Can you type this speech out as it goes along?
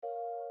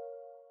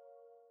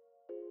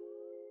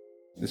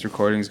This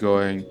recording's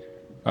going.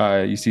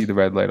 You see the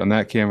red light on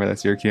that camera.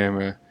 That's your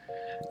camera.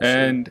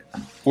 And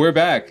we're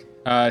back.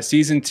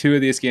 Season 2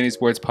 of the Iskandar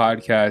Sports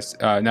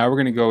Podcast. Now we're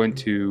going to go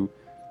into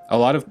a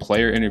lot of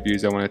player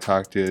interviews. I want to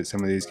talk to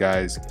some of these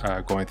guys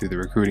going through the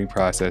recruiting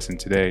process. And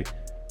today,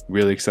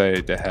 really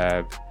excited to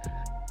have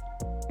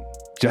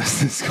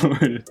Justice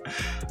Gordon.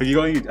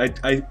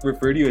 I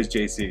refer to you as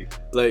JC.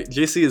 Like,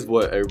 JC is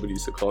what everybody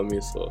used to call me,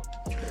 so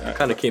I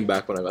kind of came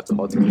back when I got to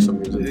Halton for some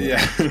reason.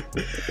 Yeah.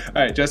 All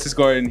right, Justice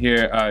Gordon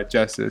here.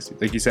 Justice,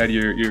 like you said,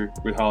 you're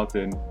with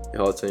Halton.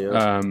 Halton,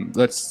 yeah.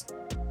 Let's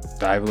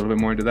dive a little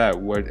bit more into that.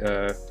 What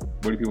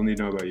do people need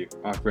to know about you?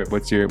 Off rip,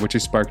 what's your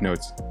spark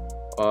notes?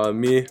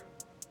 Me,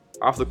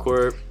 off the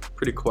court,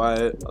 pretty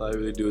quiet. All I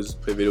really do is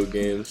play video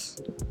games.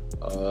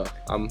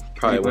 I'm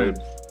probably one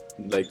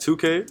like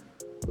 2K.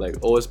 Like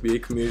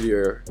OSBA community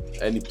or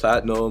any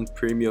platinum,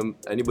 premium,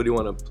 anybody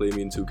want to play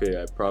me in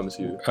 2K, I promise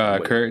you.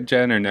 Current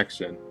gen or next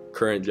gen?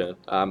 Current gen.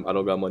 I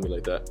don't got money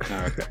like that.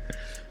 Oh, okay.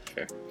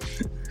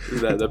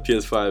 that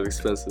PS5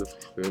 expensive.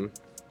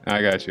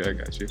 I got you.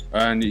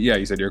 And yeah,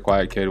 you said you're a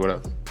quiet kid. What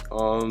else?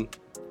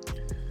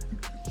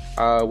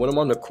 When I'm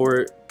on the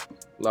court,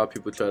 a lot of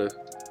people try to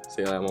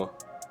say I've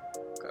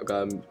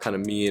got kind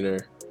of mean or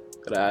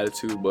got an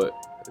attitude, but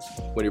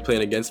when you're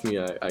playing against me,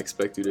 I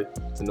expect you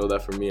to know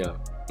that from me. I'm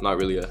not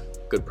really a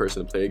good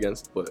person to play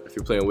against, but if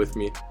you're playing with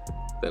me,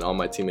 then all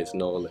my teammates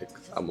know like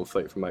I'm gonna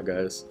fight for my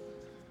guys.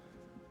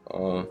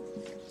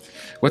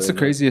 What's the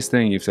craziest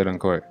thing you've said on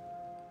court?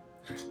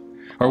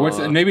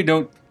 Or maybe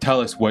don't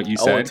tell us what you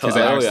said because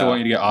I still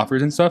want you to get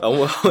offers and stuff. I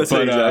won't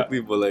say exactly,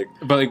 but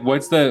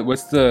what's the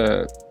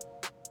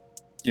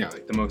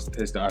like the most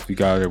pissed off you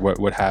got or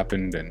what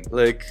happened and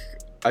like.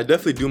 I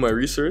definitely do my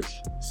research,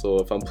 so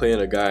if I'm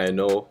playing a guy I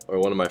know or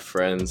one of my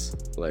friends,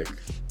 like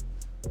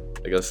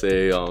I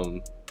say,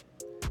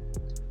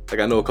 like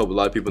I know a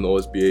lot of people in the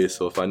OSBA,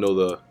 so if I know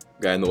the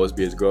guy in the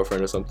OSBA's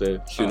girlfriend or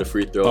something, shooting a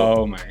free throw,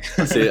 oh my,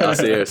 I'll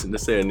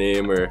say a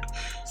name or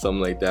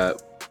something like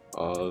that.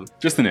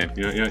 Just the name,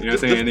 you're not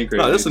saying anything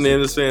crazy. No, just the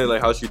name, just saying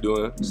like how she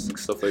doing, just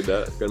stuff like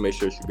that. Gotta make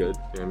sure she's good.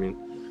 You know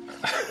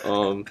what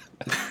I mean?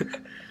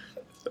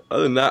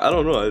 Other than that, I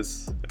don't know. It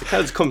kind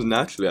of just comes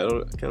naturally. I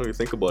can't really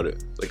think about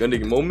it. Like, in the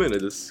moment,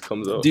 it just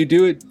comes out. Do you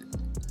do it,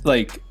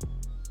 like,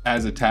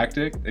 as a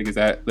tactic? Like, is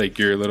that, like,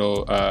 your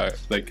little,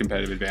 like,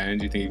 competitive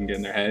advantage? You think you can get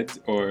in their heads?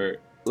 Or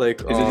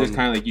like, is it just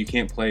kind of like you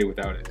can't play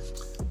without it?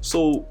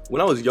 So,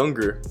 when I was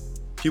younger,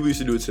 people used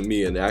to do it to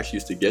me, and they actually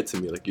used to get to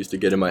me. Like, used to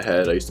get in my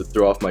head. I used to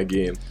throw off my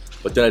game.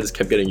 But then I just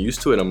kept getting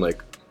used to it. I'm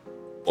like,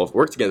 well, if it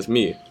worked against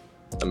me,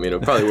 I mean, it'll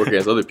probably work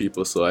against other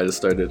people. So I just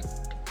started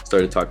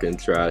talking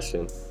trash,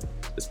 and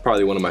it's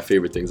probably one of my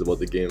favorite things about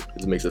the game. It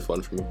just makes it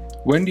fun for me.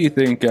 When do you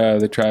think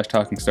the trash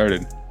talking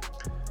started?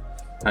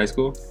 High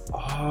school?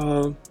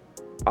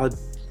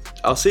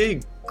 I'll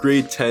say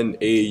grade 10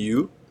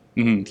 AAU.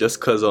 Mm-hmm.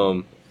 Just because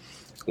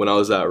when I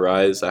was at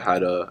Rise, I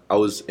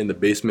was in the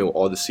basement with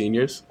all the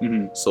seniors.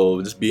 Mm-hmm. So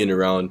just being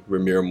around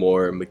Ramir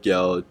Moore,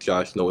 Miguel,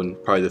 Josh Nolan,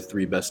 probably the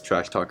 3 best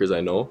trash talkers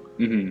I know.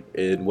 Mm-hmm.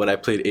 And when I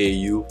played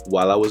AAU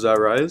while I was at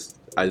Rise,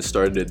 I just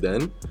started it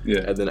then.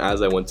 Yeah. And then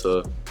as I went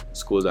to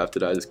schools after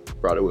that, I just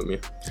brought it with me.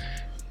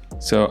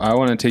 So I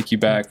want to take you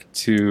back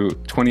to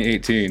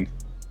 2018.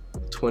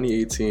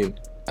 2018.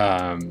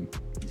 I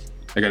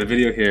got a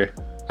video here.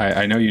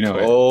 I know you know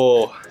it.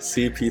 Oh,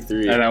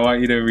 CP3. And I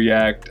want you to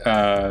react.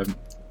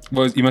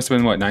 You must have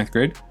been, what, 9th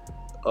grade?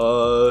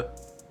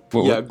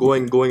 Yeah,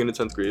 going into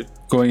 10th grade.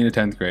 Going into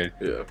 10th grade.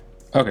 Yeah.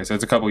 Okay, so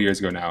it's a couple years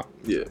ago now.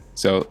 Yeah.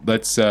 So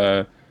let's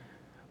have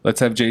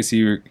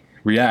JC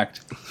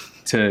react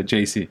to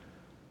JC.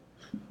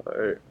 All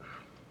right.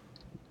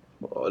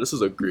 Oh, this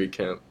is a great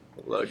camp.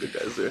 A lot of good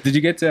guys there. Did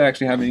you get to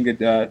actually have any good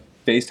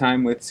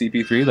FaceTime with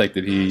CP3? Like,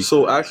 did he?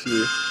 So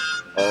actually,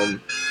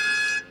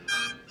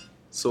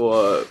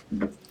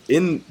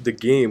 in the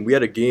game, we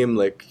had a game,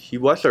 like, he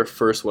watched our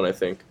first one, I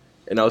think,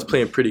 and I was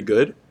playing pretty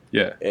good.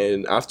 Yeah.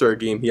 And after our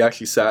game, he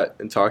actually sat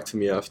and talked to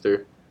me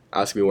after,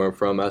 asked me where I'm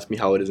from, asked me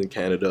how it is in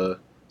Canada,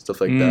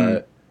 stuff like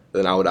that.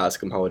 Then I would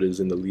ask him how it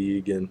is in the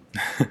league and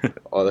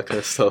all that kind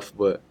of stuff.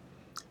 But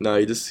no,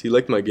 he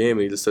liked my game,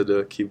 and he just said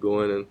to keep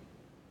going, and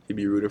he'd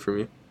be rooting for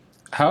me.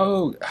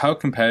 How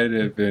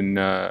competitive in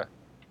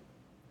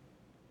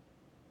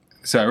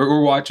sorry,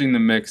 we're watching the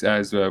mix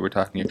as we're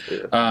talking.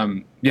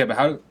 Yeah, but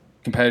how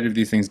competitive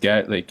these things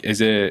get? Like,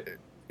 is it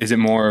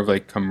more of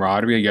like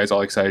camaraderie? Are you guys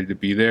all excited to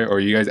be there, or are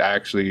you guys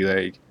actually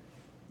like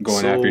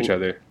going after each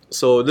other?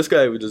 So this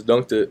guy, we just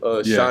dunked it.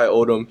 Shai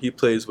Odom, he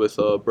plays with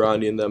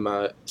Brownie and them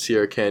at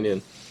Sierra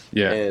Canyon.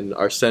 Yeah. And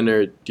our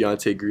center,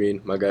 Deontay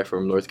Green, my guy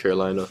from North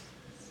Carolina,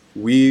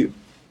 we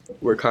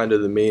were kind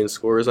of the main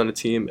scorers on the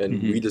team,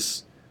 and we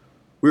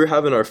were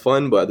having our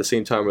fun, but at the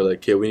same time, we're like,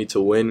 okay, we need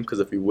to win, because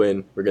if we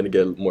win, we're going to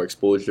get more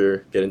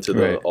exposure, get into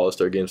the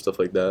All-Star game, stuff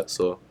like that.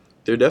 So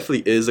there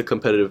definitely is a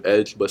competitive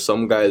edge, but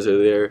some guys are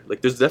there.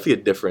 Like, there's definitely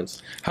a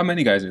difference. How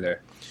many guys are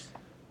there?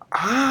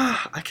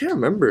 I can't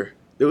remember.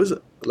 There was,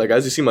 like,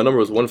 as you see, my number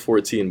was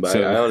 114, but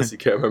I honestly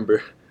can't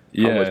remember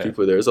how much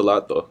people were there. There's a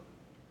lot, though.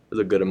 There's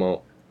a good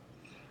amount.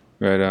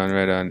 Right on,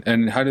 right on.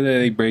 And how do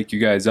they break you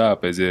guys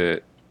up? Is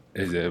it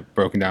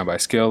broken down by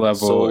skill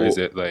level? So, Is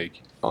it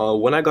like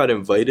when I got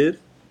invited,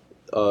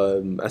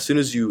 as soon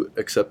as you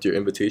accept your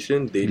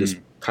invitation, they just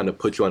kind of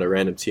put you on a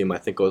random team. I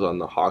think it was on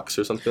the Hawks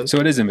or something. so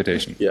it is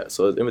invitation? Yeah,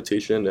 so it's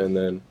invitation, and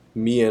then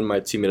me and my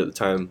teammate at the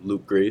time,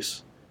 Luke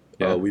Grace,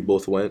 Yeah. we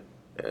both went,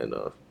 and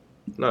no,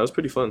 it was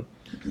pretty fun.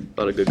 A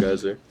lot of good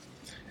guys there.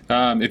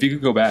 If you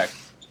could go back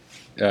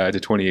to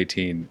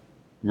 2018,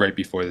 right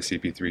before the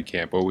CP3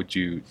 camp, what would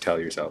you tell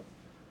yourself?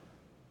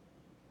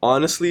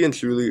 Honestly and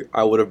truly,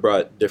 I would have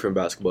brought different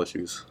basketball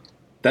shoes.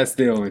 That's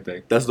the only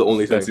thing. That's the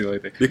only thing. That's the only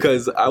thing.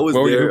 Because I was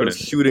What were you there, I hooping was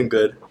in? shooting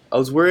good. I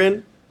was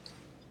wearing,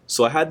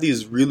 so I had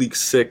these really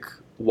sick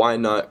Why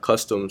Not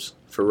customs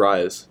for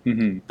Rise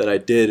Mm-hmm. that I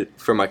did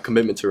for my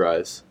commitment to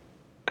Rise.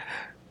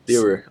 They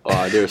were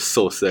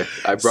so sick.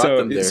 I brought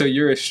them there. So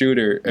you're a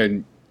shooter,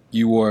 and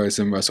you wore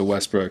some Russell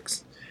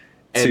Westbrooks.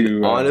 And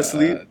to,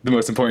 honestly, the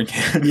most important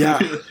camp.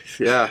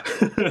 yeah.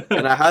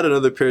 And I had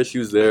another pair of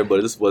shoes there, but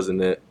it just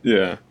wasn't it.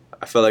 Yeah.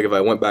 I felt like if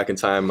I went back in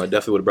time, I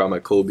definitely would have brought my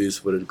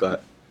Kobe's, would have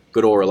got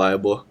good or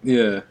reliable.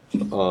 Yeah.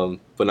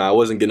 But I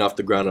wasn't getting off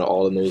the ground at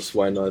all in those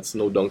Why Nots.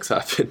 No dunks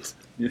happened.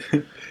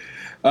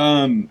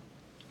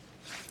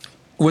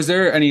 Was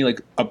there any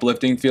like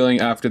uplifting feeling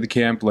after the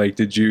camp? Like,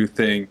 did you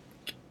think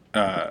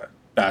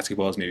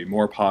basketball is maybe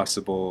more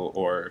possible,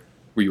 or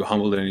were you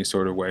humbled in any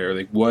sort of way, or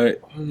like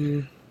what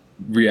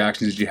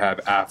reactions did you have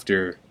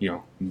after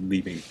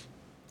leaving?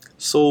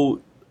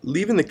 So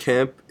leaving the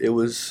camp, it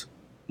was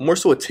more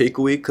so a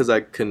takeaway because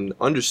I can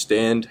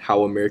understand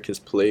how Americans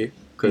play.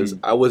 Because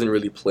I wasn't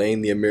really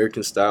playing the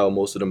American style.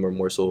 Most of them are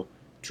more so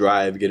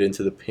drive, get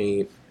into the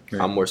paint.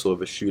 Right. I'm more so of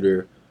a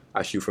shooter.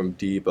 I shoot from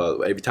deep.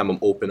 Every time I'm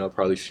open, I'll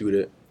probably shoot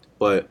it.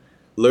 But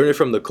learning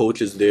from the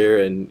coaches there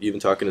and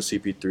even talking to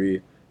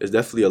CP3 is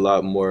definitely a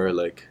lot more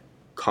like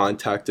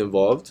contact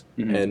involved.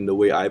 Mhm. And the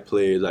way I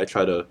play is I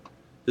try to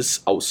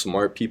just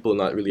outsmart people,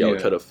 not really out Yeah.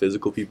 try to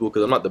physical people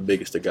because I'm not the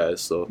biggest of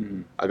guys. So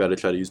Mhm. I got to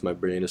try to use my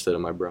brain instead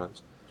of my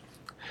bronze.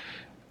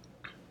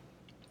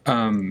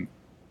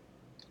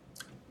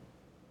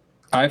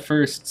 I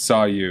first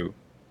saw you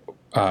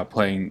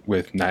playing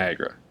with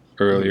Niagara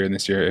earlier in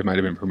this year. It might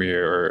have been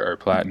Premier or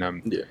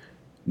Platinum. Yeah.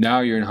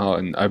 Now you're in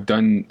Halton. I've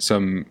done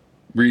some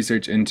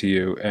research into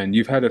you, and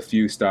you've had a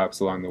few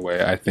stops along the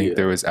way. I think Yeah.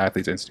 there was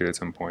Athletes Institute at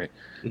some point,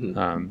 Mhm.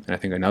 and I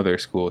think another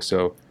school.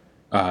 So,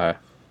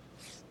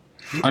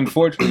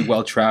 unfortunately,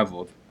 well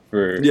traveled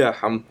for. Yeah,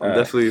 I'm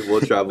definitely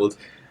well traveled.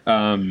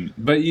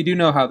 But you do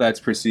know how that's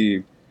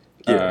perceived.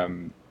 Yeah.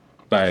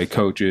 By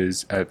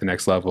coaches at the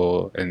next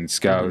level and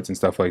scouts and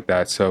stuff like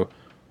that. So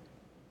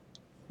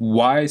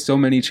why so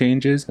many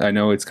changes? I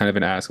know it's kind of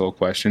an asshole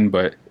question,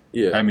 but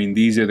Yeah. I mean,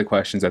 these are the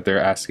questions that they're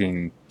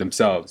asking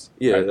themselves.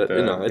 Yeah, at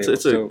the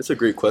it's table. a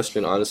great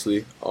question,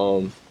 honestly.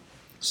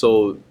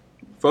 So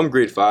from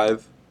grade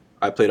 5,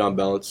 I played on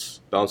Bounce.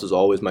 Bounce was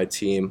always my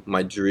team.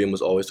 My dream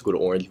was always to go to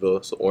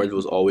Orangeville. So Orangeville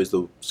was always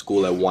the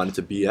school I wanted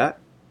to be at.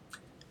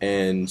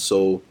 And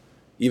so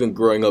even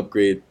growing up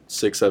grade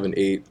 6, 7,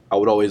 8, I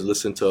would always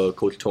listen to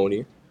Coach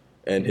Tony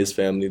and his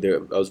family there.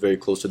 I was very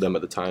close to them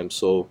at the time.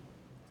 So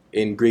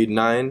in grade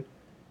 9,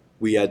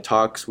 we had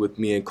talks with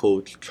me and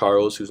Coach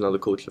Charles, who's another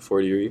coach at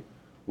Fort Erie.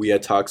 We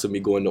had talks of me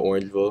going to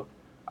Orangeville.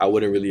 I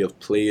wouldn't really have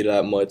played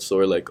that much, so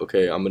we're like,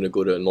 okay, I'm going to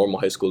go to normal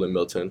high school in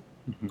Milton.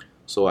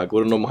 So I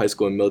go to normal high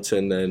school in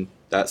Milton, then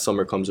that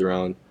summer comes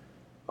around.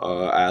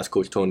 I asked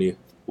Coach Tony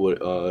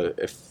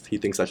if he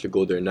thinks I should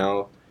go there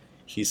now.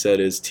 He said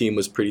his team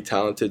was pretty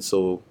talented,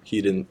 so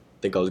he didn't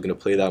think I was going to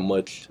play that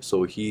much.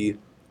 So he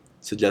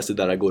suggested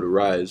that I go to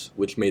Rise,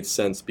 which made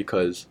sense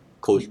because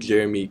Coach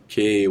Jeremy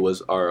K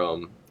was our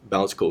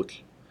bounce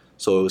coach.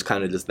 So it was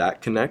kind of just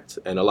that connect.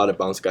 And a lot of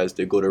bounce guys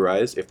did go to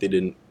Rise if they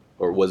didn't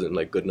or wasn't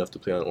like good enough to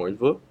play on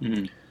Orangeville.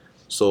 Mhm.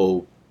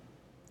 So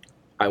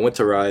I went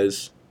to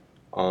Rise.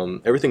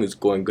 Everything was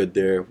going good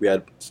there. We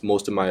had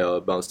most of my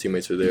bounce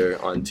teammates were there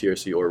on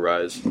TRC or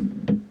Rise.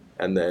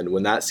 And then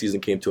when that season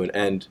came to an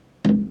end,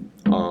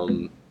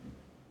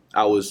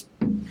 I was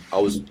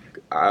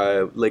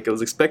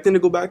expecting to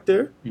go back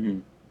there.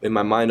 Mhm. In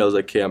my mind, I was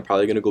like, okay, I'm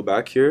probably gonna go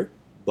back here.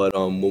 But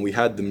when we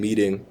had the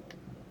meeting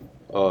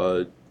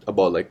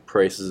about like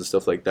prices and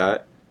stuff like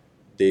that,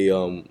 they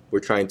were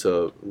trying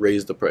to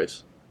raise the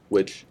price,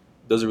 which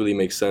doesn't really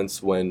make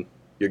sense when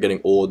you're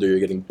getting older, you're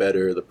getting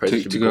better. The price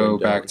To, should to be going go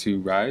down. back to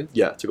Rise?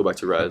 Yeah, to go back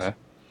to Rise. Okay.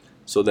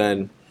 So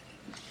then,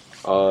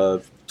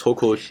 told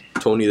Coach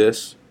Tony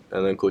this,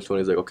 and then Coach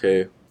Tony's like,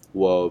 okay,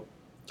 well,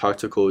 talk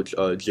to Coach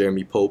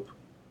Jeremy Pope,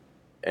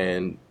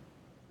 and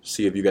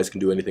see if you guys can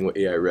do anything with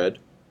AI Red.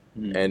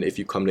 Mhm. And if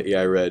you come to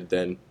AI Red,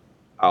 then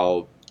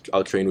I'll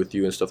train with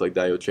you and stuff like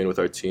that. You'll train with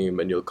our team,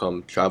 and you'll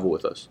come travel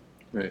with us.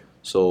 Right.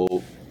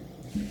 So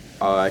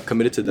I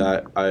committed to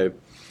that.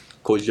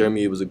 Coach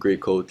Jeremy was a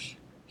great coach.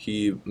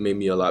 He made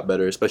me a lot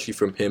better, especially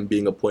from him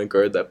being a point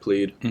guard that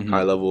played Mhm.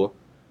 high level,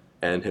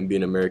 and him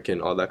being American,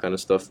 all that kind of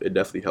stuff. It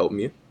definitely helped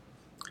me.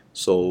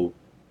 So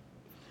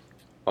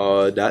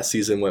that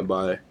season went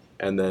by,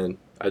 and then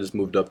I just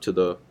moved up to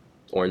the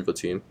Orangeville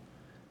team.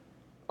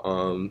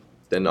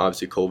 then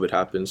obviously COVID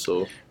happened.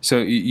 So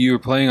you were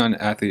playing on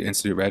Athlete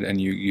Institute Red, and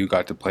you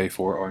got to play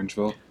for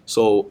Orangeville.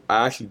 So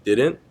I actually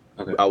didn't.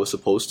 Okay. I was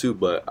supposed to,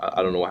 but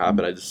I don't know what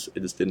happened. It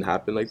just didn't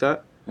happen like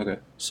that. Okay.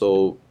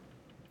 So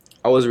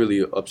I was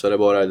really upset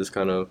about it. I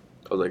was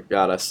like,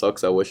 yeah, that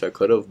sucks. I wish I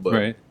could have, but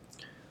Right.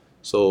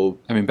 so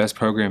I mean, best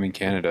program in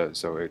Canada,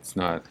 so it's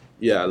not.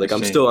 yeah, like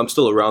I'm Shame.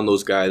 still around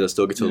those guys. I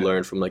still get to Yeah.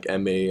 learn from like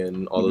MA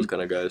and all those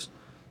kind of guys.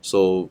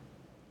 So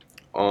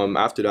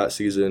after that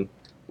season,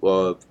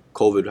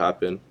 COVID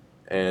happened,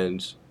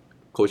 and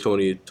Coach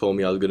Tony told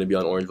me I was gonna be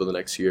on Orangeville the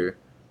next year.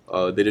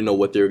 They didn't know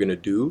what they were gonna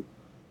do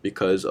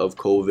because of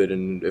COVID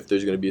and if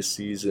there's gonna be a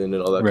season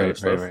and all that kind of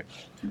stuff. Right.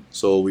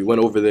 So we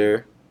went over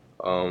there.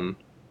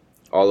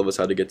 All of us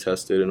had to get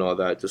tested and all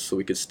that just so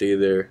we could stay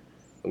there,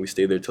 and we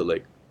stayed there till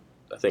like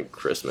I think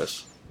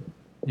Christmas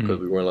because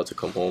we weren't allowed to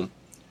come home.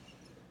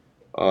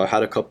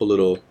 Had a couple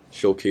little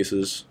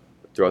showcases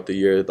throughout the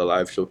year, the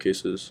live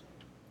showcases,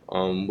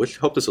 which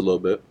helped us a little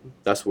bit.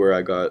 That's where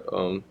I got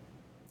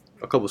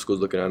a couple schools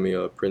looking at me,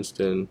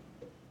 Princeton,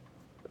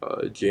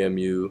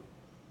 JMU,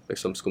 like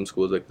some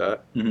schools like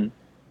that.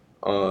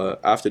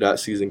 After that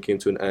season came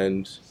to an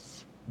end,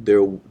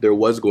 there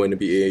was going to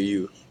be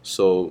AAU,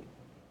 so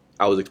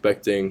I was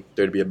expecting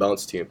there to be a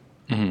bounce team.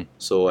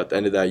 So at the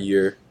end of that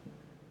year,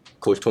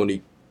 Coach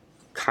Tony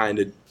kind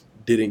of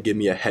didn't give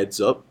me a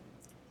heads up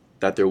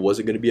that there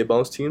wasn't going to be a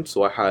bounce team,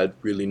 so I had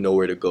really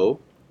nowhere to go.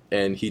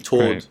 And he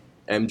told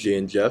MJ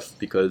and Jeff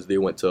because they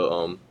went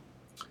to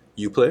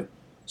UPlay,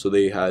 so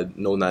they had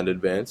known that in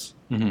advance.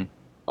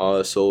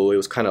 So it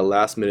was kind of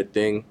last minute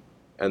thing,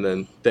 and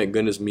then thank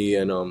goodness me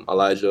and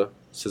Elijah,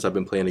 since I've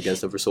been playing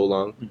against him for so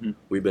long,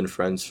 we've been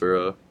friends for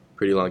a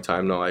pretty long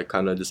time now. I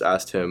kind of just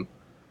asked him,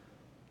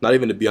 not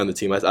even to be on the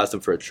team, I just asked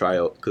him for a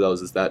tryout because I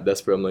was just that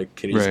desperate. I'm like,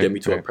 can you just get me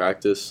to a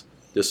practice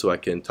just so I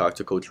can talk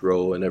to Coach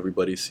Rowe and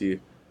everybody, see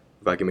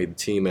if I can make the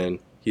team? And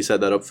he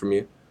set that up for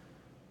me.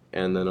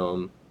 And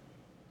then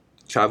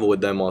travel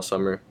with them all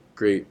summer.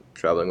 Great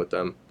traveling with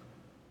them.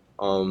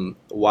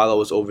 While I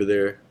was over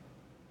there,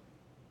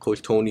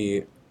 Coach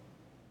Tony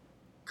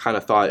kind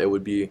of thought it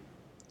would be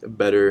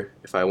better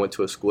if I went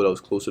to a school that was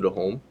closer to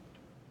home.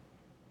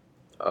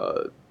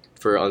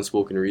 For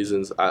unspoken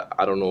reasons,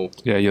 I don't know.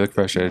 Yeah, you look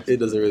frustrated. It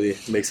doesn't really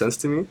make sense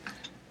to me.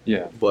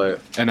 Yeah.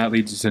 But and that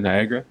leads you to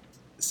Niagara?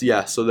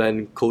 So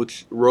then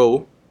Coach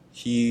Rowe,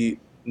 he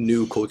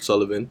knew Coach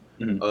Sullivan.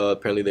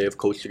 Apparently they have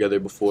coached together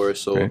before,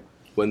 so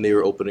when they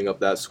were opening up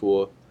that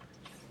school,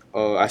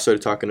 I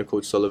started talking to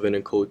Coach Sullivan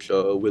and Coach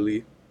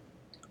Willie,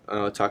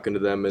 talking to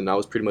them, and I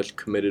was pretty much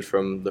committed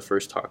from the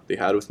first talk they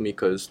had with me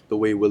because the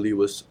way Willie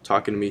was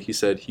talking to me, he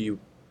said he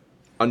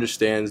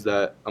understands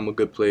that I'm a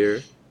good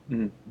player,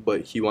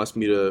 but he wants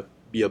me to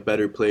be a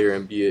better player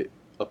and be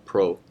a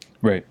pro.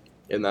 Right.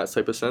 In that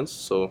type of sense.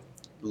 So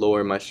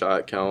lower my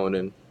shot count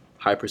and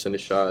high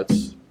percentage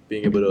shots,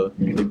 being able to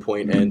make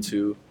point and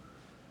two,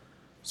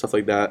 stuff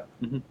like that.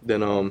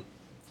 Then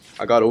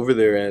I got over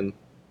there, and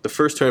the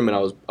first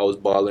tournament I was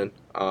balling.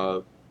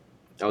 I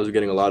was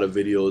getting a lot of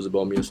videos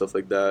about me and stuff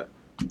like that.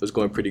 It was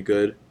going pretty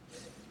good.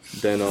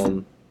 Then I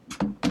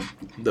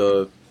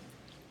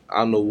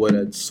don't know what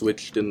had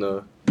switched in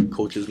the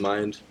coach's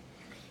mind.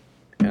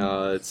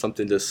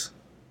 Something just,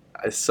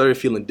 I started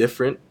feeling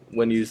different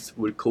when he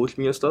would coach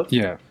me and stuff.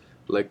 Yeah.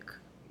 Like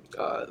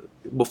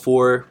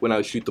before, when I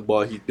would shoot the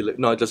ball, he'd be like,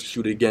 "No, just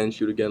shoot it again,"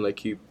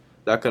 like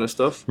that kind of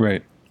stuff.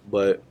 Right.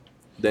 But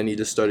then he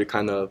just started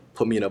kind of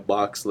put me in a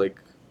box, like,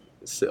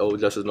 "Oh,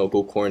 Justice, no,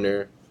 go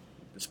corner,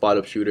 spot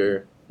up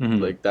shooter,"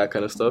 like that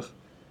kind of stuff.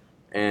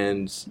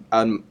 And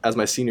as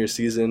my senior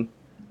season,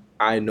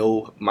 I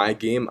know my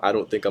game. I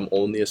don't think I'm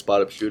only a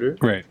spot up shooter.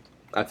 Right.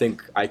 I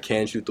think I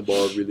can shoot the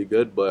ball really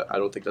good, but I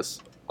don't think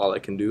that's all I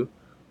can do.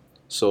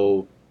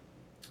 So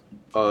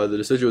the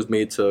decision was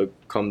made to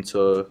come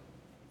to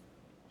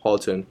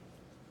Halton,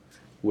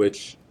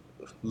 which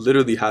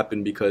literally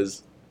happened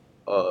because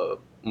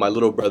my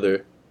little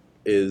brother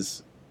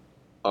is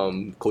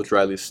Coach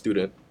Riley's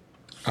student.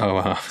 Oh,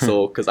 wow.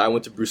 So, because I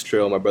went to Bruce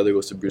Trail, my brother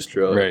goes to Bruce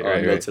Trail,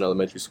 Milton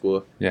Elementary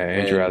School. Yeah,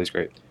 Andrew Riley's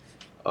great.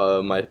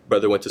 My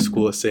brother went to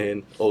school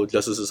saying, "Oh,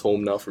 Justice is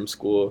home now from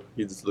school.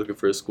 He's looking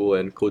for a school,"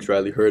 and Coach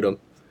Riley heard him.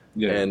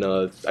 Yeah. And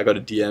I got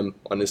a DM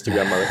on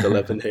Instagram at like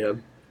 11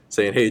 a.m.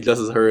 saying, "Hey,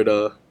 Justice heard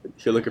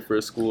you're looking for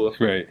a school."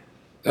 Right.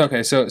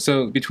 Okay,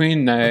 so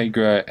between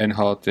Niagara and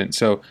Halton,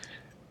 so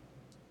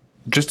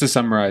just to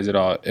summarize it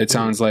all, it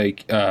sounds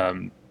like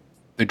the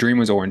dream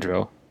was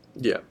Orangeville.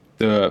 Yeah.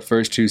 The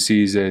first two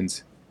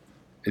seasons,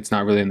 it's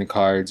not really in the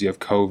cards. You have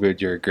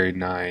COVID, you're a grade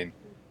 9,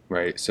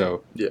 right?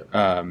 So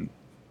yeah.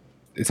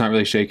 It's not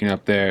really shaking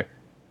up there.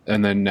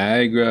 And then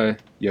Niagara,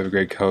 you have a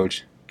great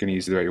coach, going to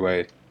use it the right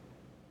way.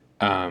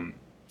 And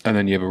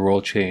then you have a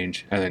role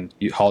change, and then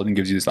Halton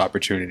gives you this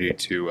opportunity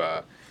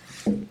to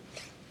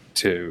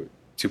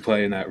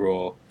play in that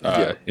role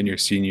in your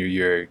senior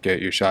year, get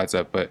your shots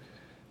up. But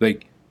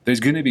like, there's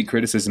going to be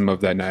criticism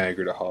of that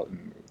Niagara to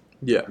Halton,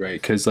 yeah,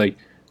 right? Because like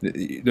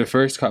the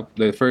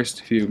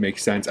first few make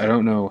sense. I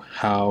don't know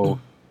how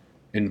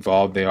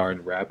involved they are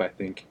in rep. I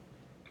think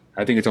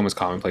I think it's almost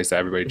commonplace that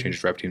everybody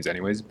changes rep teams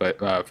anyways, but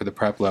for the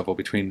prep level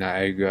between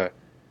Niagara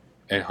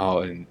and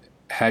Holland,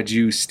 had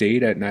you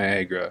stayed at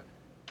Niagara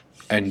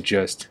and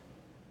just,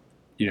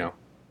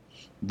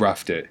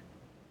 roughed it,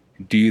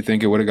 do you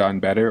think it would have gotten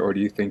better, or do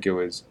you think it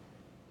was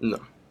No.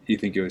 you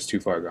think it was too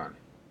far gone?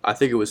 I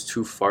think it was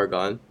too far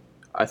gone.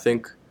 I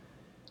think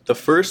the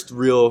first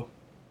real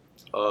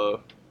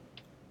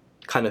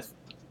kind of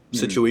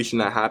situation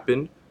that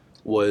happened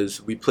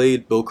was we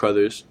played Bill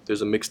Crothers.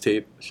 There's a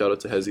mixtape. Shout out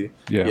to Hezi.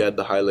 Yeah. He had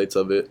the highlights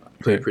of it.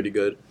 Played Right. pretty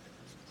good.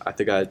 I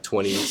think I had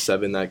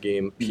 27 that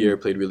game. Pierre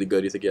played really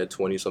good. I think he had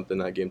 20 something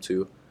that game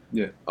too.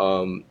 Yeah.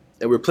 And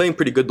we were playing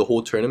pretty good the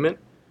whole tournament.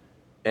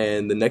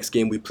 And the next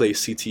game we play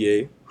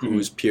CTA,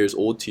 who's Pierre's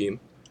old team.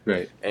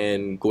 Right.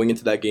 And going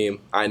into that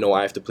game, I know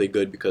I have to play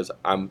good because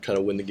I'm trying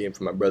to win the game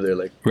for my brother.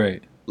 Like,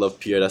 Right. love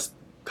Pierre. That's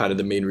kind of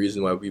the main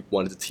reason why we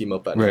wanted to team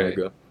up at Right.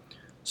 Niagara.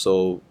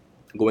 So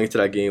going into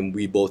that game,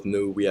 we both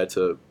knew we had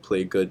to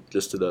play good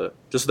just so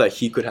that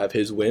he could have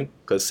his win.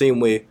 Because same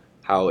way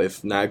how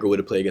if Niagara would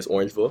have played against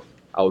Orangeville,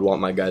 I would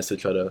want my guys to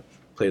try to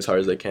play as hard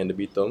as they can to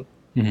beat them.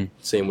 Mm-hmm.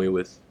 Same way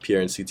with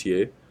Pierre and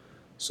CTA.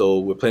 So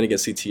we're playing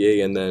against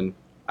CTA, and then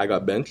I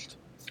got benched.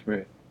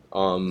 Right.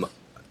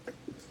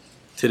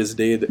 To this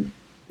day,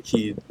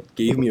 he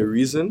gave me a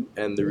reason,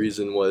 and the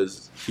reason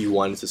was he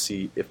wanted to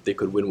see if they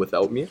could win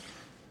without me.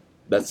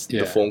 That's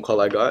Yeah. the phone call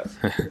I got.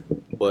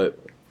 But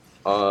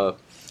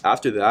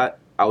after that,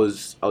 I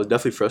was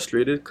definitely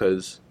frustrated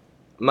because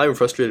I'm not even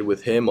frustrated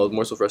with him. I was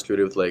more so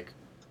frustrated with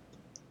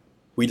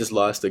we just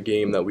lost a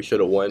game that we should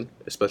have won,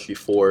 especially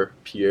for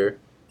Pierre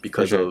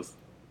because For sure.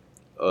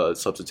 of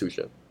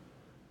substitution.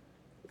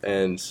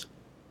 And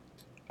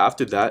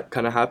after that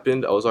kind of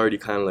happened, I was already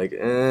kind of like,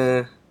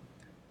 eh.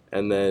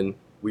 And then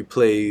we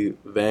play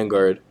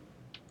Vanguard.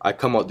 I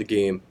come out the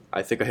game.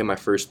 I think I hit my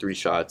first 3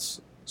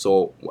 shots.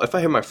 So if I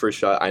hit my first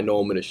shot, I know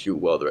I'm gonna shoot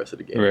well the rest of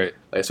the game. Right.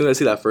 Like, as soon as I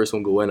see that first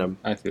one go in, I'm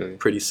I feel you.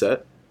 pretty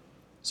set.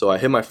 So I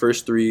hit my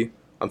first 3.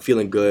 I'm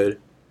feeling good,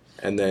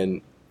 and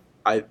then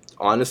I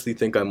honestly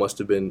think I must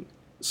have been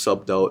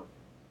subbed out,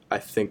 I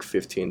think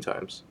 15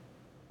 times,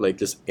 like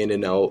just in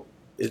and out.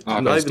 It's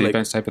Offense,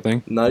 defense type of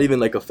thing. not even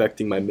like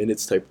affecting my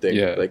minutes type thing.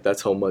 Yeah. Like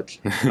that's how much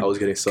I was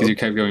getting Because you subbed.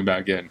 kept going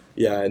back in.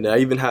 Yeah, and I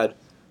even had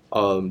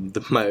all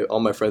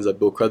my friends at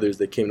Bill Crothers.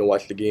 They came to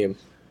watch the game,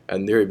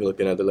 and they're even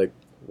looking at it. They're like,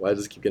 "Why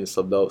does it keep getting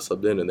subbed out,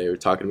 subbed in?" And they were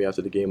talking to me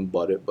after the game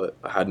about it, but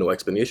I had no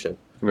explanation.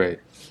 Right.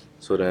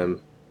 So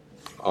then,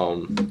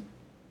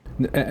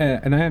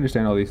 And I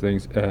understand all these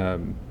things,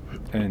 and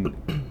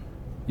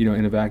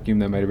in a vacuum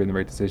that might have been the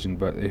right decision.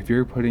 But if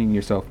you're putting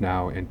yourself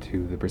now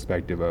into the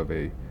perspective of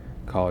a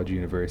college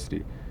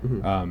university,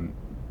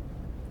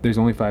 there's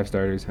only 5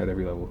 starters at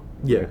every level.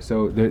 Yeah. Right?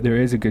 So there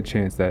is a good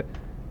chance that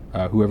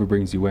whoever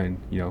brings you in,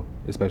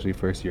 especially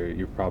first year,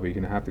 you're probably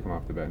going to have to come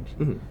off the bench.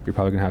 You're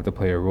probably going to have to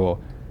play a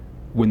role.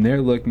 When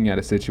they're looking at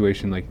a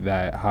situation like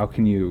that, how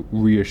can you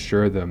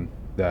reassure them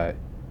that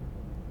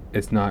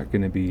it's not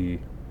going to be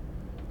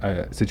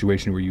a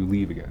situation where you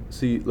leave again?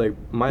 see, like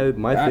my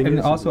thing And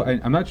is also,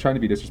 I'm not trying to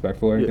be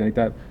disrespectful or anything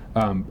Yeah. like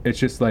that. It's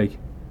just like,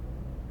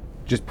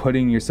 just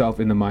putting yourself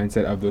in the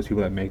mindset of those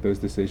people that make those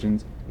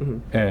decisions.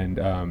 And,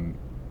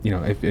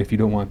 if you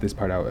don't want this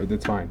part out,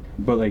 that's fine.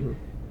 But like,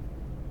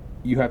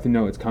 you have to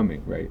know it's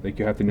coming, right? Like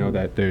you have to know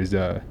that there's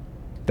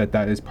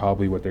that is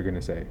probably what they're going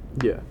to say.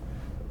 Yeah.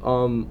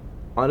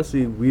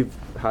 Honestly, we've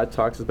had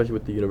talks, especially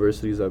with the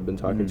universities I've been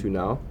talking to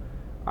now.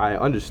 I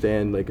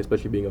understand, like,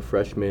 especially being a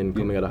freshman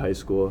coming out of high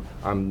school,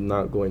 I'm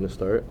not going to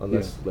start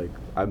unless, like,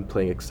 I'm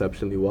playing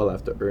exceptionally well. I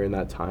have to earn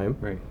that time.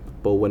 Right.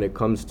 But when it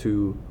comes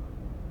to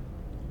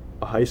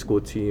a high school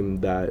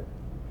team that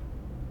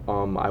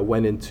I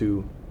went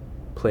into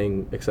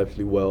playing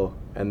exceptionally well,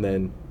 and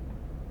then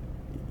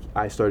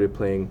I started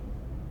playing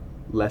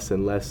less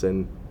and less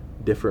and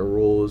different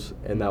roles,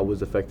 and that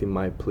was affecting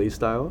my play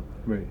style.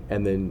 Right.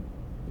 And then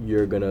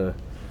you're gonna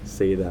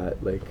say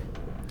that, like,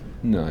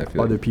 No, I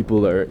feel other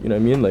people are, you know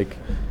what I mean? Like,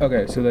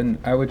 Okay, so then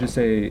I would just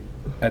say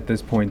at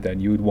this point then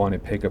you would want to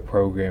pick a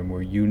program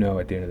where at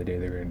the end of the day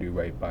they're going to do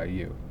right by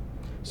you.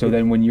 So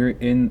then when you're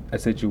in a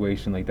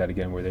situation like that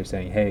again where they're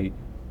saying, hey,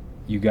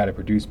 you got to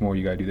produce more,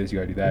 you got to do this, you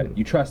got to do that,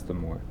 you trust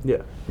them more,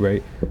 yeah.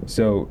 right?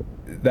 So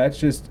that's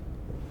just,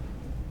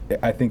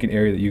 I think, an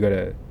area that you got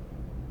to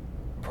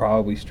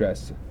probably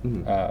stress.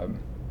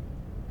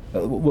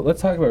 Well,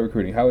 let's talk about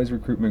recruiting. How is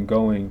recruitment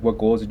going? What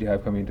goals did you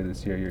have coming into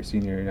this year? You're a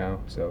senior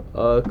now, so.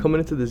 Coming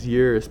into this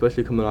year,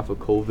 especially coming off of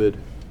COVID,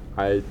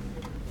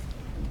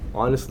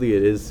 honestly,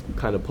 it is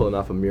kind of pulling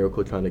off a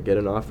miracle trying to get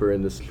an offer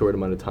in this short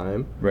amount of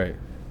time. Right.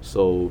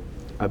 So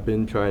I've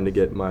been trying to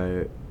get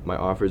my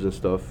offers and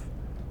stuff.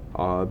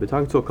 I've been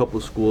talking to a couple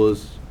of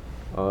schools,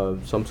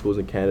 some schools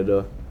in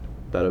Canada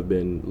that have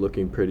been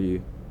looking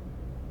pretty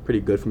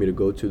good for me to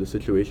go to. The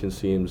situation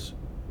seems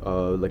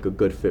like a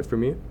good fit for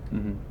me.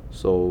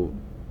 So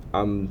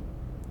I'm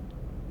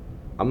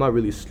not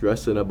really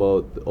stressing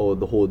about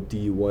the whole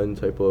D1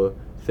 type of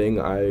thing.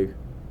 I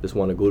just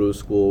want to go to a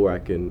school where I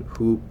can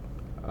hoop,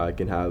 I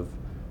can have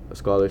a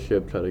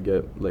scholarship, try to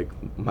get like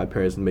my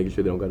parents making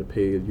sure they don't got to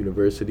pay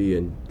university,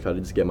 and try to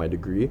just get my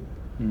degree.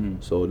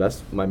 So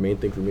that's my main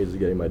thing for me, is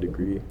getting my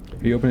degree.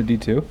 Are you open to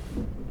D2?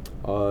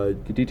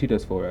 D2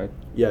 does full ride.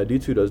 Yeah,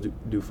 D2 does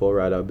do full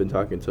ride. I've been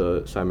talking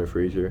to Simon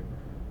Fraser.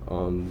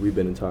 We've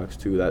been in talks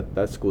too.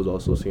 That school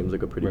also seems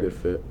like a pretty good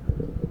fit.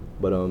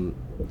 But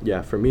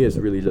yeah, for me, it's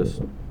really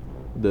just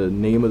the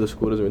name of the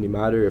school doesn't really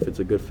matter if it's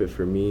a good fit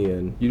for me,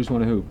 and You just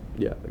want to hoop.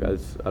 yeah,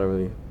 guys, I don't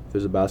really. If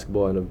there's a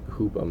basketball and a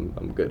hoop,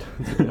 I'm good.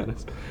 To be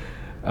honest.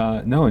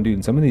 No, and dude,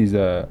 in some of these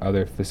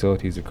other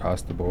facilities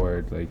across the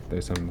board, like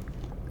there's some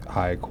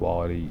high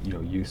quality,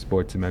 youth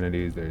sports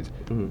amenities. There's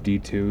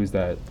D2s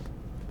that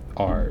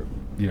are,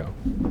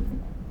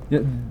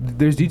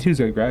 there's D2s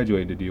that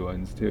graduate into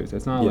D1s too. So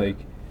it's not like,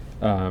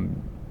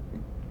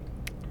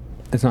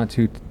 it's not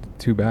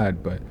too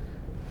bad. But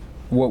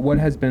what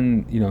has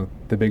been,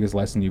 the biggest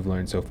lesson you've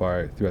learned so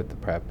far throughout the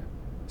prep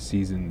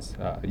seasons?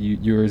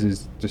 Yours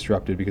is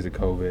disrupted because of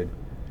COVID.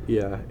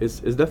 Yeah,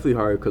 it's definitely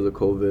hard because of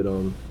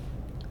COVID.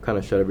 Kind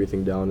of shut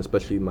everything down,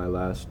 especially my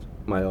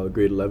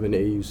grade 11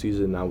 AU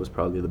season. That was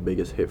probably the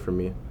biggest hit for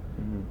me.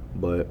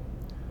 But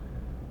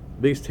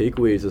biggest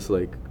takeaway is just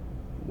like,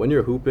 when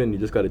you're hooping, you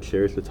just got to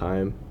cherish the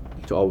time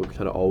to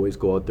always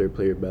go out there,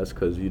 play your best,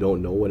 because you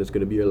don't know when it's going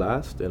to be your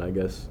last. And I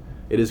guess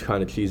it is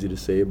kind of cheesy to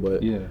say,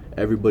 but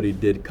everybody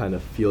did kind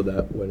of feel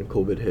that when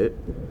COVID hit.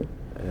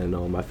 And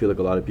I feel like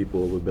a lot of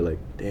people would be like,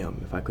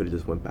 damn, if I could have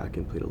just went back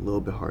and played a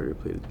little bit harder,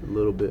 played a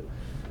little bit.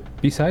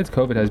 Besides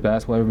COVID, has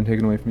basketball ever been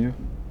taken away from you?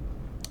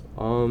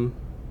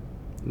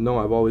 No,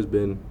 I've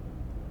been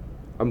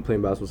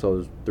playing basketball since I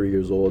was 3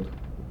 years old.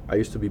 I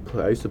used to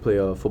play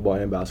football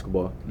and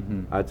basketball.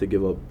 I had to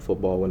give up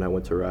football when I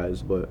went to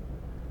Rise, but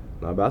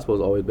basketball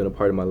has always been a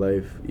part of my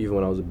life. Even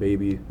when I was a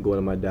baby, going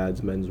to my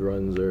dad's men's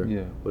runs or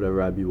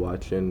whatever, I'd be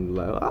watching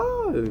like,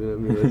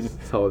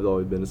 that's how it's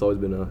always been. It's always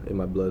been in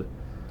my blood.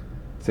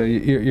 So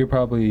you're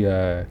probably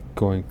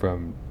going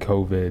from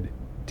COVID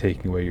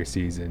taking away your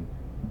season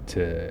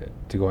to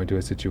going to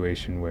a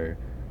situation where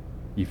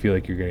you feel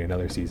like you're getting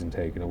another season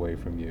taken away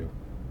from you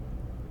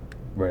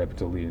right up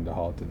until leading to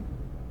Halton.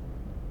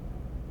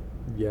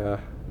 Yeah,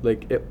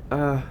 like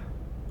I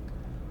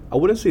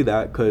wouldn't say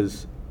that,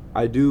 because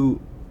I do,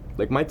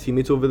 like, my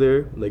teammates over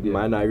there, like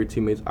my Niagara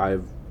teammates,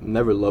 I've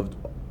never loved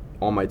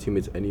all my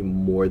teammates any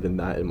more than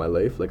that in my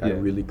life. Like I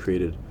really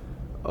created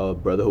a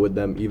brotherhood with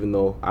them, even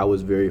though I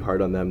was very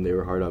hard on them, they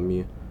were hard on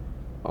me.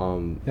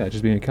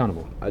 Just being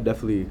accountable. I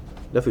definitely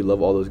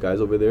love all those guys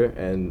over there,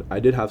 and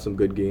I did have some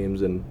good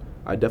games, and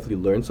I definitely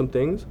learned some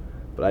things,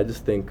 but I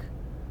just think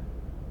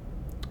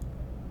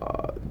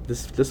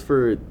just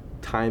for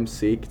time's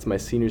sake, it's my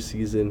senior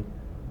season.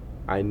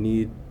 I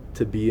need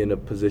to be in a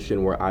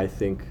position where I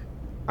think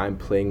I'm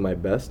playing my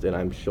best and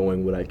I'm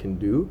showing what I can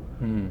do.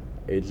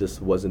 It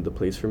just wasn't the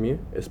place for me,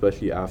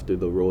 especially after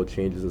the role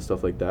changes and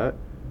stuff like that.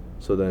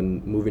 So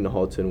then moving to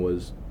Halton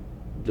was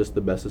just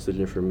the best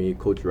decision for me.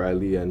 Coach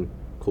Riley and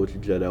Coach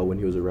Jedell, when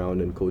he was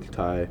around, and Coach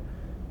Ty,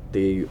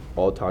 they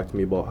all talked to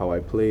me about how I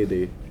play.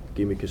 They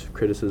gave me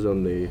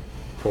criticism. They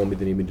told me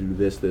they need me to do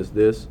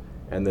this,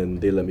 and then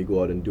they let me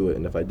go out and do it.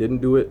 And if I didn't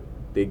do it,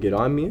 they'd get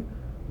on me.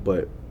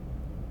 But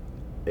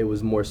it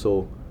was more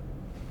so,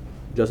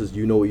 just as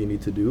you know what you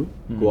need to do,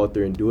 go out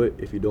there and do it.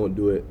 If you don't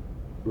do it,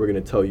 we're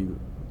going to tell you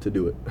to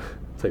do it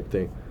type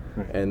thing.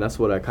 Right. And that's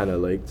what I kind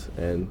of liked.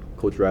 And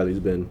Coach Riley's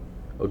been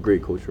a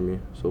great coach for me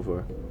so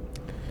far.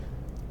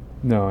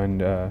 No,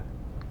 and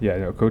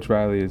Coach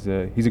Riley is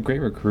he's a great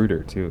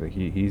recruiter too. Like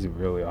he's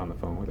really on the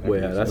phone with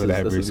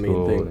every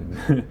school. Main thing.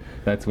 And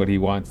that's what he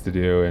wants to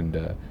do, and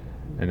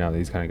now that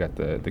he's kind of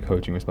got the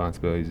coaching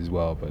responsibilities as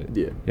well. But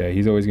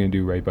he's always going to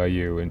do right by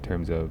you in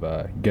terms of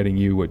getting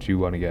you what you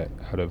want to get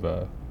out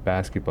of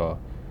basketball.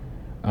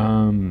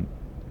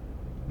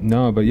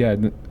 No, but yeah,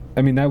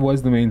 I mean that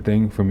was the main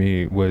thing for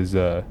me was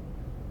the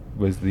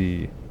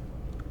the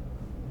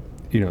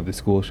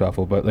school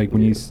shuffle. But like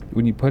when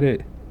you put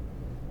it.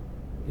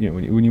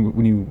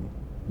 When you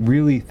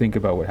really think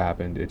about what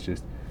happened, it's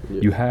just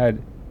you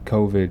had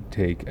COVID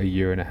take a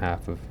year and a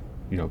half of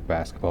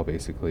basketball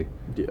basically.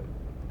 Yeah.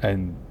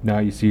 And now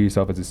you see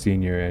yourself as a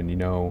senior and you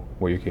know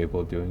what you're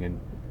capable of doing,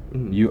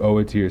 and you owe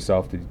it to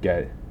yourself to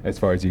get as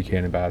far as you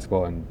can in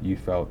basketball, and you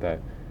felt that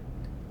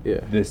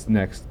this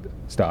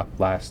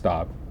last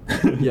stop.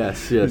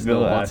 yes,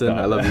 no, Watson,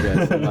 I love you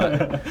guys.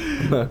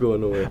 I'm not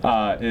going nowhere.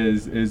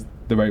 Is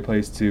the right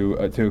place to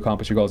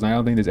accomplish your goals, and I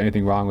don't think there's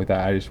anything wrong with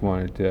that. I just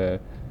wanted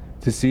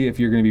to see if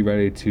you're going to be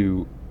ready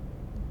to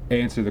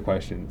answer the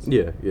questions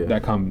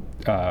that come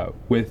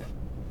with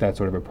that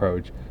sort of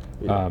approach.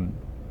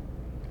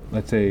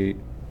 Let's say,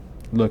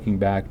 looking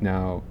back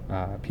now,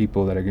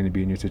 people that are going to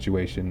be in your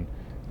situation,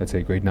 let's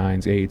say grade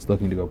 9s, 8s,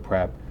 looking to go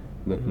prep,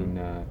 looking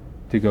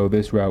to go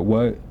this route,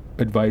 what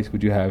advice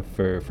would you have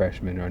for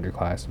freshmen or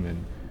underclassmen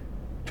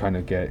trying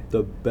to get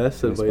the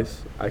best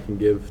advice I can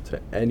give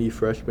to any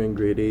freshman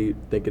grade 8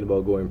 thinking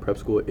about going prep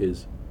school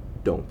is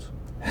don't.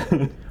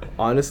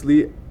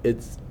 Honestly,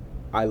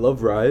 I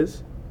love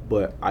Rise,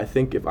 but I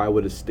think if I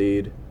would have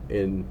stayed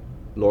in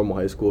normal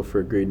high school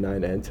for grade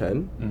 9 and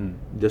 10,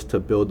 just to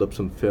build up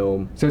some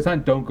film. So it's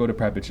not don't go to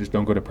prep, it's just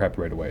don't go to prep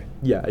right away.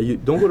 Yeah, you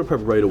don't go to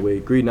prep right away.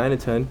 Grade 9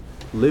 and 10,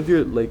 live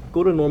your, like,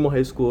 go to normal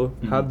high school,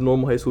 have the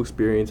normal high school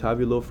experience, have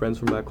your little friends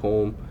from back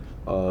home,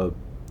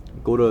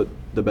 go to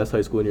the best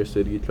high school in your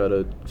city, try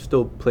to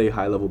still play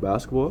high-level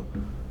basketball,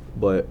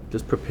 but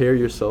just prepare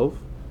yourself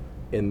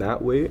in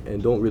that way,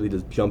 and don't really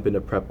just jump into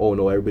prep. Oh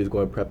no, everybody's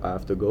going to prep, I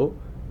have to go.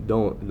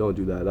 Don't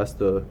do that. That's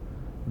the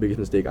biggest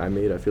mistake I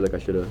made. I feel like I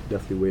should have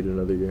definitely waited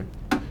another year.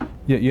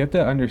 Yeah, you have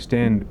to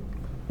understand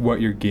what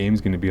your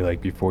game's going to be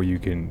like before you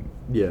can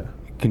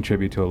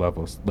contribute to a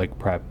level like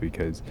prep,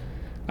 because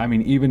I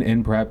mean, even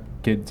in prep,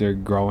 kids are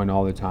growing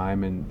all the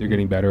time and they're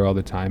getting better all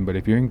the time, but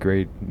if you're in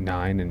grade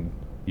 9 and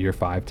you're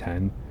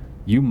 5'10",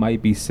 you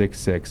might be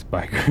 6'6"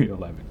 by grade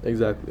 11.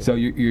 Exactly. So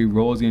your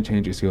role is going to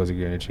change, your skills are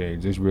going to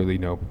change. There's really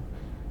no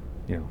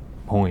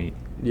point.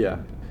 Yeah.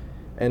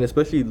 And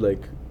especially,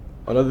 like,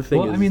 another thing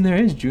is... Well, I mean, there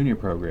is junior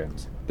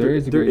programs. There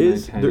is a grade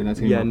 9, 10, and that's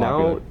going to be more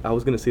popular. Now, I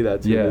was going to say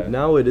that too. Yeah. Like,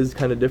 now it is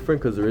kind of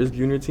different because there is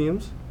junior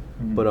teams.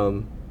 But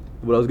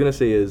what I was going to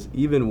say is,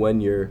 even when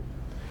you're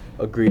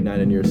a grade 9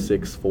 and you're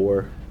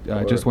 6'4",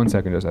 just 1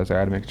 second, I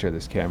got to make sure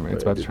this camera,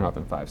 it's about to turn off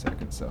in 5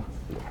 seconds, so...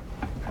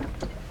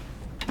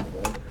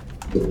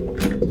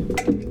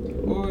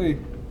 Oi.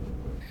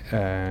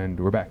 And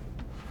we're back.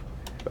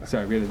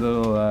 Sorry, we had a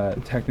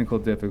little technical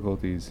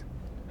difficulties,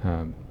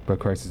 but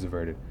crisis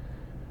averted.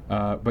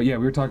 But yeah,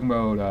 we were talking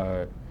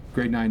about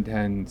grade 9,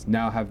 10s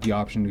now have the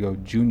option to go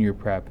junior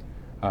prep,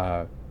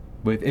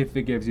 if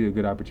it gives you a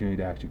good opportunity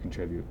to actually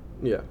contribute.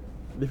 Yeah,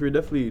 if you're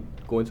definitely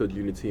going to a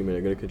junior team and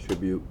you're going to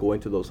contribute,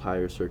 going to those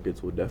higher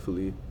circuits will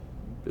definitely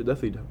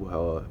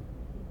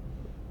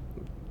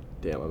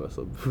damn, I messed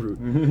up.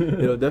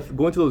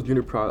 Going to those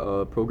junior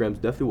programs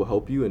definitely will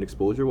help you in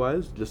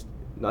exposure-wise. Just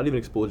not even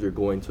exposure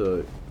going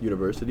to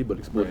university, but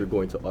exposure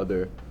going to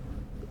other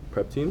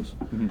prep teams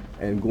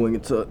and going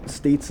into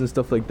states and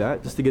stuff like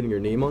that, just to getting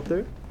your name out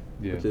there,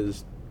 which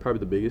is probably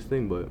the biggest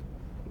thing. But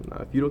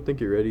if you don't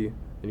think you're ready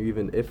and you're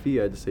even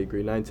iffy, I'd just say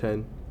grade 9,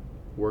 10,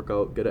 work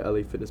out, get an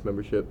LA Fitness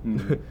membership,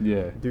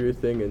 do your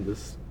thing, and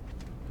just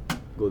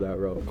go that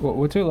route.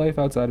 What's your life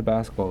outside of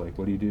basketball like?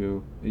 What do you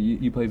do?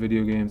 You play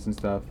video games and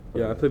stuff?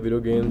 Yeah, I play video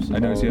games. I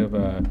noticed you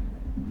have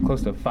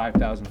close to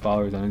 5,000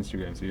 followers on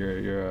Instagram, so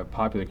you're a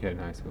popular kid in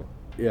high school.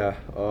 Yeah,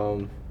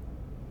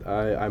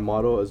 I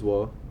model as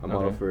well. I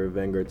model for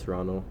Vanguard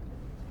Toronto.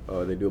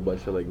 They do a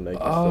bunch of like Nike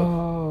stuff.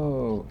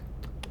 Oh,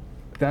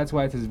 that's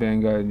why it says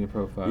Vanguard in your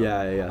profile.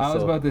 Yeah. I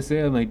was about to say,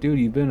 I'm like, dude,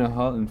 you've been a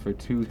Halton for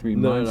 2-3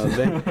 months.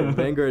 No.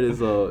 Vanguard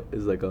is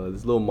like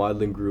this little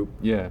modeling group.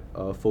 Yeah.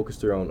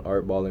 Focused around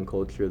art, ball, and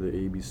culture, the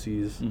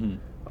ABCs.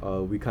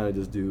 We kind of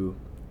just do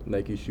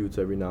Nike shoots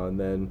every now and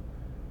then.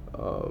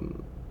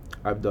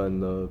 I've done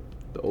the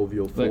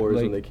OVO 4s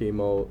when they came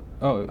out.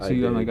 Oh, so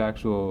you done like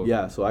actual...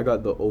 Yeah, so I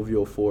got the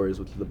OVO 4s,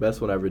 which is the best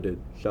one I ever did.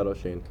 Shout out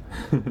Shane.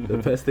 The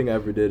best thing I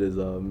ever did is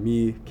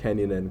me,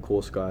 Kenyon, and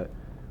Cole Scott.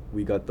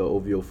 We got the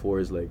OVO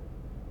 4s like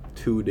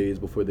 2 days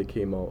before they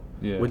came out.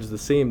 Yeah. Which is the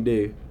same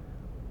day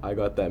I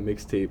got that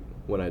mixtape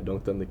when I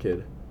dunked on the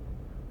kid.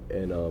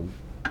 And the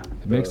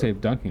mixtape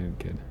dunking on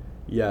the kid?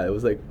 Yeah, it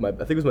was like I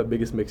think it was my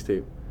biggest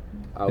mixtape.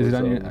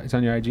 It's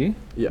on your IG?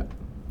 Yeah.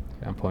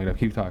 I'm pulling it up.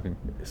 Keep talking.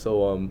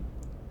 So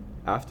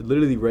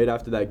literally right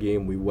after that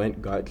game, we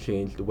got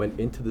changed, went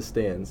into the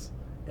stands,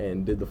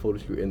 and did the photo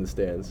shoot in the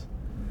stands.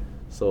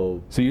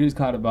 So you just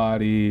caught a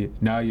body.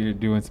 Now you're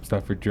doing some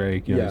stuff for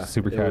Drake.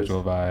 Super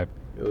casual vibe.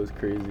 It was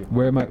crazy.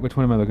 Which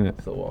one am I looking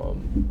at? So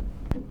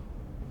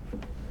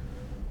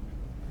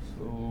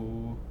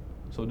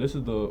so this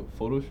is the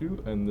photo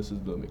shoot and this is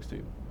the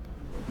mixtape.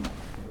 Oh,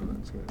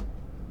 that's good.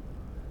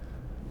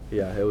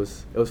 Yeah, it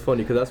was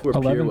funny because that's where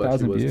Pierre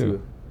actually was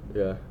too.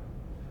 Yeah.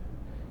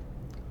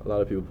 A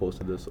lot of people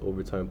posted this.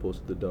 Overtime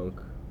posted the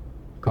dunk.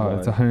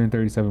 It's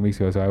 137 weeks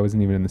ago, so I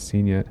wasn't even in the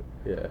scene yet.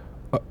 Yeah.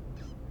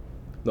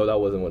 No, that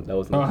wasn't one. That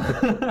was not.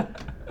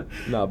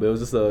 Nah, but it was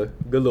just a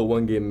good little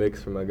one-game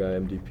mix for my guy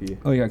MDP.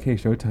 Oh, you got K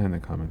Showtime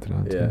that commented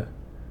on it. Yeah.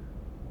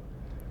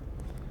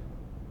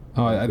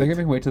 Oh, I think I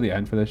can wait till the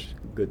end for this.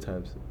 Good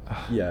times.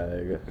 Yeah,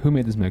 there you go. Who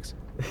made this mix?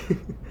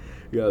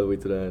 You gotta wait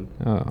to the end.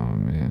 Oh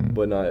man.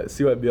 But nah,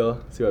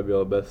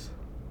 CYBL,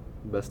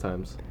 best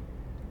times.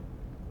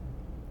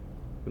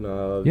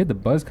 Nah. You had the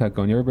buzz cut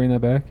going. You ever bring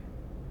that back?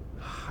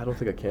 I don't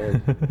think I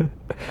can.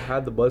 I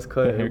had the buzz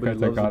cut. Everybody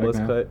loves the buzz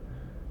cut.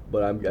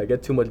 But I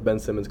get too much Ben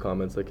Simmons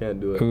comments. I can't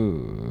do it.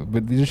 Ooh,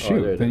 but you just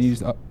shoot. Then you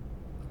just.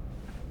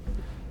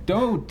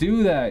 Don't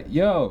do that,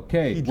 yo.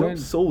 Okay. He jumped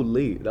so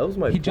late. That was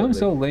my. He jumped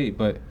so late,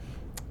 but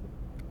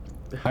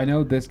I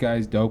know this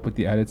guy's dope with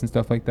the edits and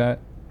stuff like that.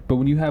 But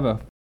when you have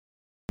a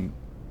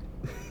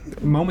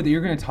moment that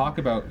you're gonna talk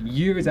about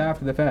years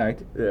after the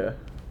fact,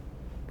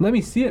 let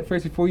me see it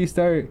first before you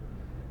start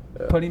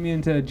putting me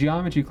into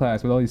geometry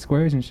class with all these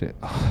squares and shit.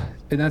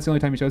 And that's the only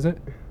time he shows it.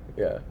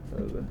 Yeah.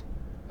 That was it.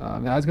 I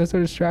was so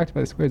distracted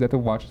by the squares. I have to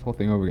watch this whole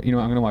thing over again.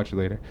 I'm gonna watch it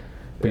later.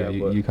 But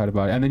you cut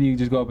about it, and then you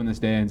just go up in the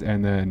stands,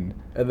 and then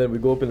we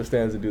go up in the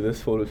stands and do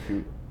this photo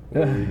shoot.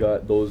 We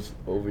got those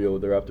OVO,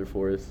 the Raptor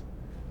 4s,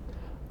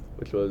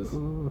 which was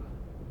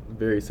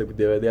very sick.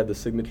 They had the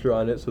signature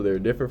on it, so they were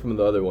different from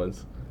the other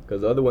ones.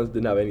 Because the other ones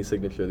didn't have any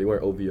signature. They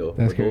weren't OVO.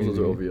 That's Those ones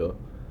crazy. are OVO.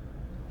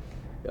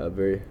 Yeah,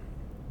 very,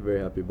 very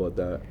happy about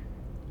that.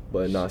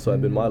 But nah, so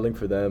I've been modeling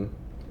for them,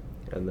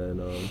 and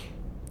then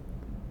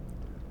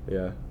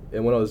yeah.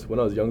 And when I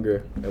was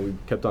younger, and we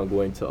kept on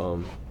going to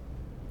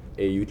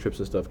AU trips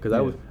and stuff,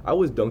 because I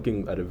was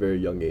dunking at a very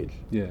young age.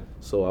 Yeah.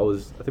 So I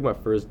think my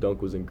first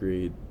dunk was in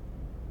grade.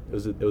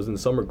 It was in the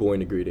summer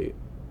going to grade 8. It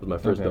was my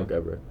first dunk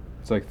ever.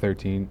 It's like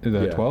 13. Is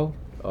that Yeah. 12?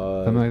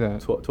 Something like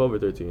that. 12 or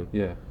 13.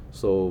 Yeah.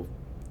 So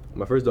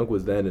my first dunk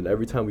was then, and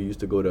every time we used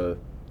to go to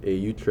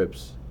AU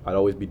trips, I'd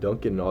always be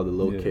dunking, and all the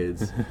little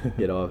kids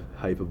get all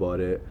hype about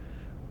it.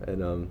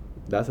 And I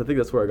think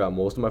that's where I got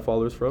most of my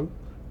followers from.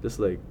 Just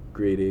like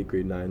grade 8,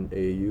 grade 9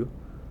 AAU.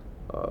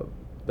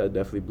 That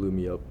definitely blew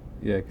me up.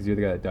 Yeah, because you're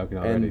the guy that dunking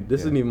already. And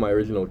this isn't even my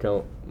original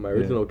account. My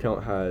original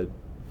account had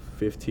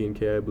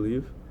 15K, I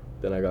believe.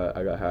 Then I got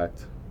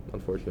hacked,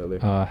 unfortunately.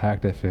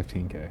 Hacked at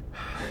 15K.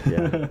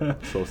 Yeah,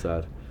 so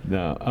sad.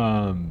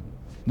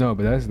 No,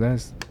 but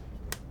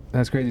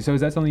that's crazy. So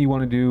is that something you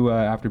want to do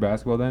after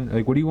basketball then?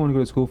 Like, what do you want to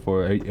go to school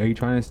for? Are you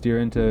trying to steer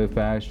into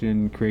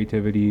fashion,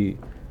 creativity?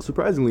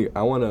 Surprisingly,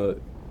 I want to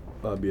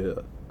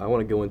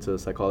go into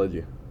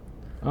psychology.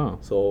 Oh.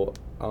 So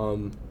I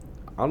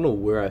don't know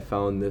where I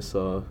found this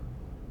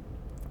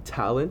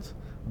talent,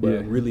 but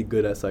I'm really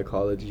good at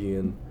psychology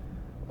and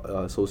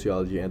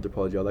sociology,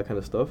 anthropology, all that kind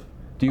of stuff.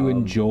 Do you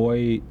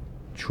enjoy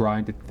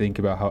trying to think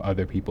about how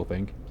other people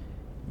think?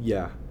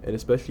 Yeah, and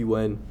especially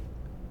when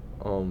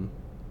I don't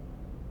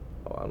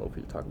know if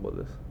we can talk about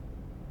this.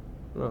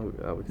 No,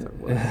 we can talk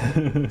about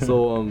it.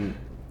 So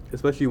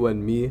especially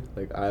when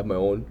I have my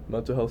own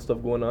mental health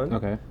stuff going on.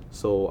 Okay.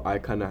 So I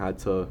kind of had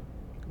to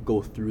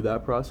go through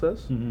that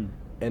process. Mm-hmm.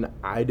 And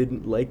I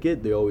didn't like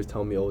it. They always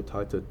tell me, oh,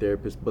 talk to a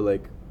therapist. But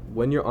like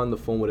when you're on the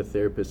phone with a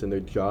therapist and their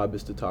job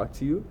is to talk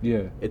to you,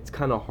 Yeah. it's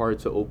kind of hard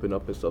to open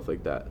up and stuff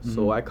like that. Mm-hmm.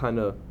 So I kind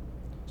of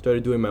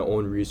started doing my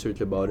own research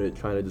about it,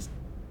 trying to just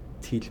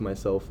teach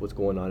myself what's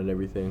going on and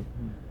everything.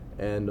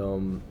 Mm-hmm.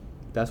 And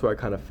that's where I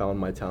kind of found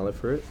my talent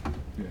for it.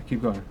 Yeah,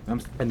 keep going.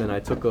 And then I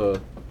took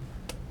a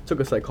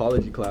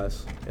psychology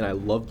class, and I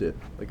loved it.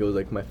 Like, it was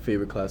like my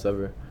favorite class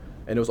ever.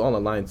 And it was all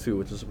online too,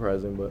 which is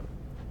surprising. But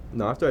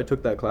no, after I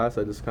took that class,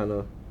 I just kind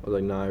of was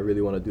like, nah, I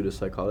really want to do this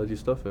psychology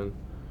stuff, and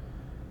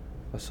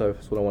that's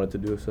what I wanted to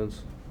do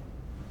since.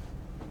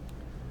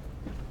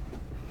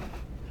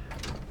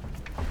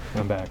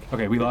 I'm back.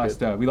 Okay, we lost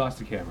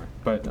the camera,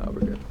 but Nah, we're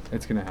good.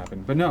 it's gonna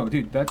happen. But no,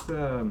 dude, that's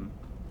the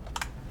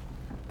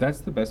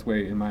best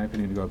way, in my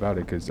opinion, to go about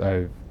it. Because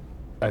I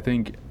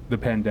think the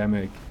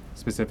pandemic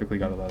specifically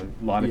got a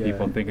lot of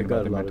people thinking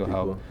about their mental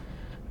health,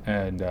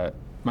 and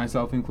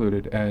myself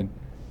included. And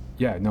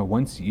yeah, no,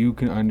 once you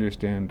can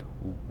understand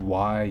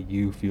why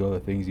you feel the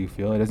things you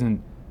feel, it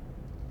doesn't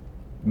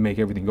make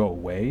everything go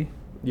away.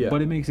 Yeah.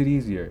 But it makes it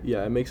easier.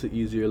 Yeah, it makes it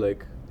easier.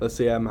 Like, let's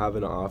say I'm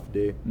having an off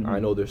day. Mm-hmm. I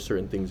know there's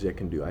certain things I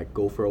can do. I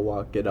go for a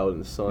walk, get out in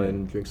the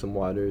sun, drink some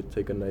water,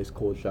 take a nice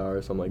cold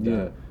shower, something like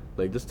that.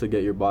 Like, just to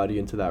get your body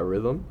into that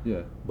rhythm.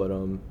 Yeah. But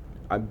I'm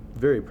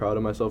very proud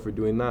of myself for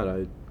doing that.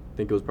 I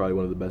think it was probably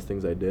one of the best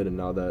things I did, and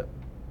now that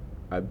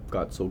I've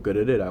got so good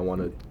at it, I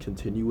want to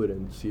continue it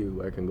and see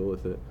where I can go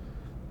with it.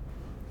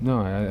 No,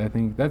 I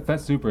think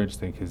that's super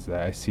interesting, because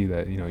I see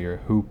that, you're a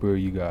hooper,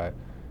 you got,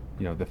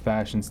 the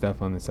fashion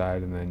stuff on the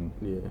side, and then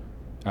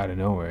out of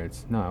nowhere,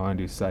 I want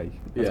to do psych.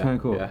 That's kind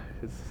of cool. Yeah,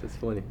 it's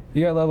funny.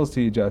 You got levels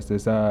to you,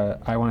 Justice.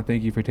 I want to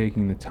thank you for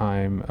taking the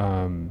time.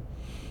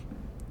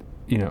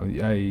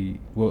 I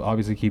will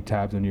obviously keep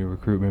tabs on your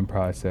recruitment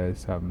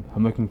process. I'm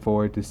looking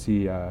forward to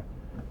see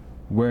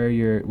where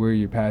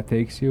your path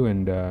takes you,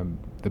 and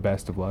the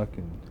best of luck,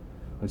 and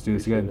let's do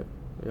this again.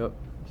 Yep.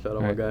 Shout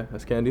out my guy.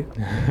 That's Candy.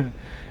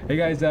 Hey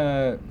guys,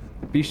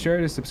 be sure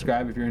to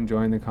subscribe if you're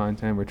enjoying the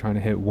content. We're trying to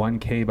hit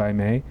 1K by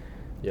May.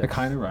 Yes. That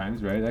kind of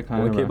rhymes, right? That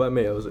kind of 1K by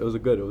May. It was a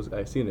good.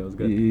 I seen it. It was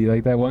good. You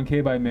like that?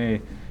 1K by May.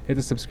 Hit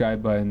the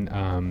subscribe button.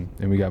 And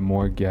we got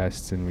more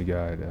guests, and we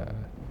got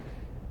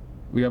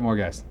more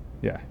guests.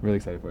 Yeah, really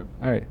excited for it.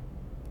 All right.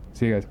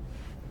 See you guys.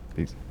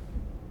 Peace.